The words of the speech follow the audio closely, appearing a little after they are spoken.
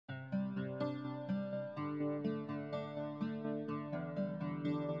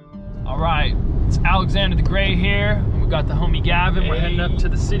All right, it's Alexander the Great here, and we got the homie Gavin. We're heading up to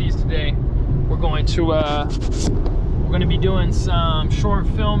the cities today. We're going to be doing some short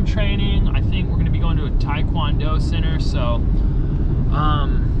film training. I think we're going to be going to a Taekwondo center. So,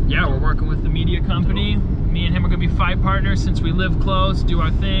 yeah, we're working with the media company. Me and him are going to be fight partners since we live close, do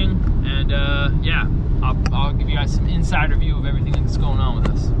our thing, and yeah, I'll give you guys some insider view of everything that's going on with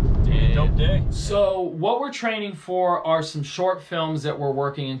us. Dope day. So what we're training for are some short films that we're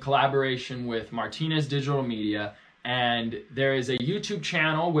working in collaboration with Martinez Digital Media, and there is a YouTube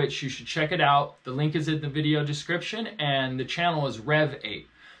channel which you should check it out. The link is in the video description, and the channel is Rev8.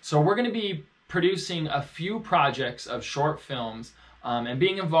 So we're going to be producing a few projects of short films and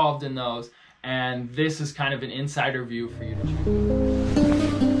being involved in those, and this is kind of an insider view for you to check.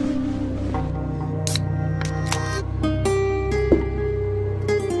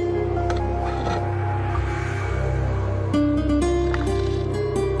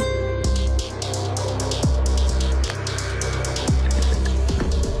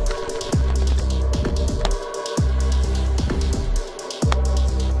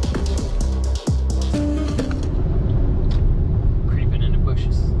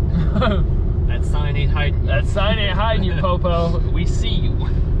 That sign ain't hiding. That sign ain't hiding you, Popo. We see you.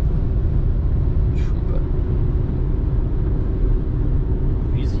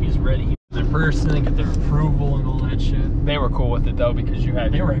 He's ready. The person, get their approval and all that shit. They were cool with it though, because you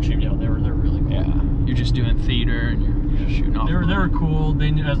had. They were actually, yeah, they were really cool. Yeah, you're just doing theater and you're just shooting off. They were cool. They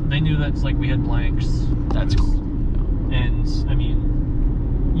knew that like we had blanks. That's cool. And I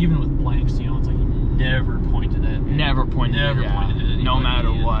mean, even with blanks, you know, it's like you never pointed at me. Never pointed at anybody, no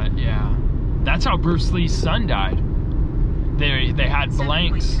matter what. Yeah, that's how Bruce Lee's son died. They had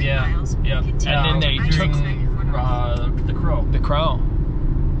blanks. Yeah, yeah. And then they took the Crow. The Crow.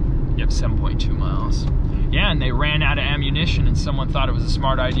 Yep, 7.2 miles. Yeah, and they ran out of ammunition, and someone thought it was a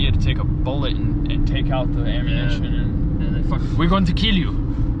smart idea to take a bullet and take out the ammunition, and they fucking, we're going to kill you.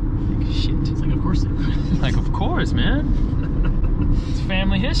 Like, shit. It's like, of course they would. Like, of course, man. It's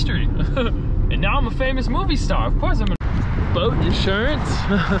family history. And now I'm a famous movie star. Of course I'm gonna boat insurance.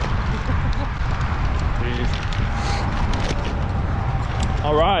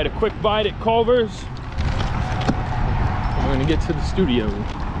 All right, a quick bite at Culver's. We're gonna get to the studio.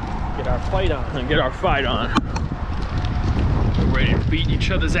 Get our fight on. And get our fight on. We're ready to beat each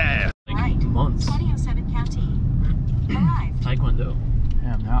other's ass. Like months. 2007 County. Arrived. Taekwondo.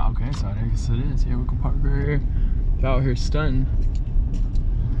 Yeah, now, okay, so I guess it is. Yeah, we can park right here. Out here stunting.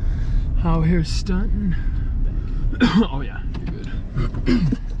 Out here stunting. Oh yeah, you're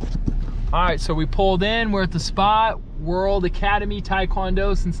good. All right, so we pulled in. We're at the spot. World Academy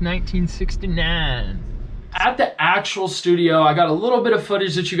Taekwondo since 1969. At the actual studio, I got a little bit of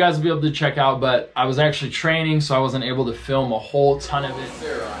footage that you guys will be able to check out, but I was actually training, so I wasn't able to film a whole ton of it.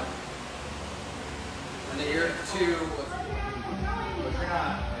 And then you're two.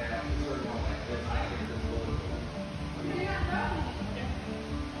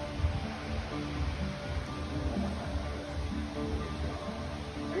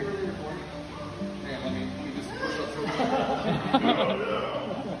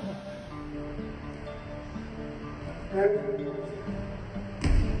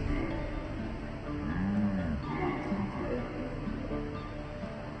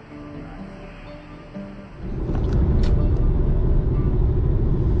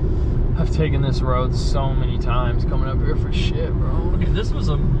 I've taken this road so many times coming up here for shit, bro. Okay, this was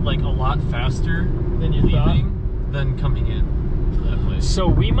like a lot faster than you leaving than coming in to that place. So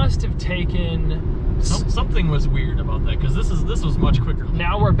we must have taken something was weird about that, because this was much quicker.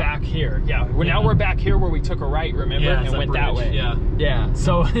 Now we're back here. Yeah, now we're back here where we took a right, remember? Yeah, and went that way. Yeah. Yeah.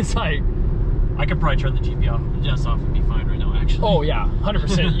 So it's like, I could probably turn the GPS off and be fine right now, actually. Oh yeah,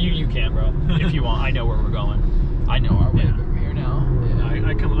 100%. you can, bro. If you want. I know where we're going. I know our way over here now. Yeah.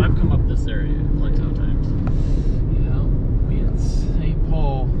 I've come up this area plenty of times. Yeah. We in St.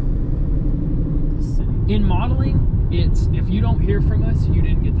 Paul. In modeling, it's if you don't hear from us, you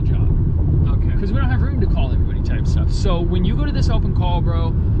didn't get the job. Okay. Because we don't have room to call everybody type stuff. So when you go to this open call,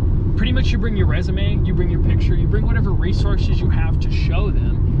 bro, pretty much you bring your resume, you bring your picture, you bring whatever resources you have to show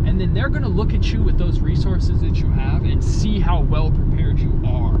them, and then they're gonna look at you with those resources that you have and see how well prepared you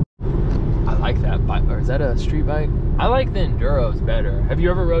are. I like that bike. Or is that a street bike? I like the Enduros better. Have you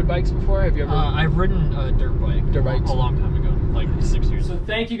ever rode bikes before? Have you ever? I've ridden a dirt bike. Dirt bikes? A long time ago, like 6 years ago. So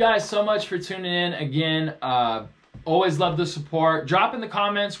thank you guys so much for tuning in again. Always love the support. Drop in the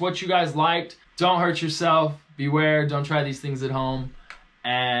comments what you guys liked. Don't hurt yourself. Beware. Don't try these things at home.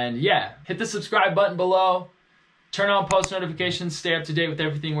 And yeah, hit the subscribe button below. Turn on post notifications. Stay up to date with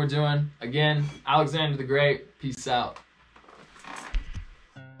everything we're doing. Again, Alexander the Great. Peace out.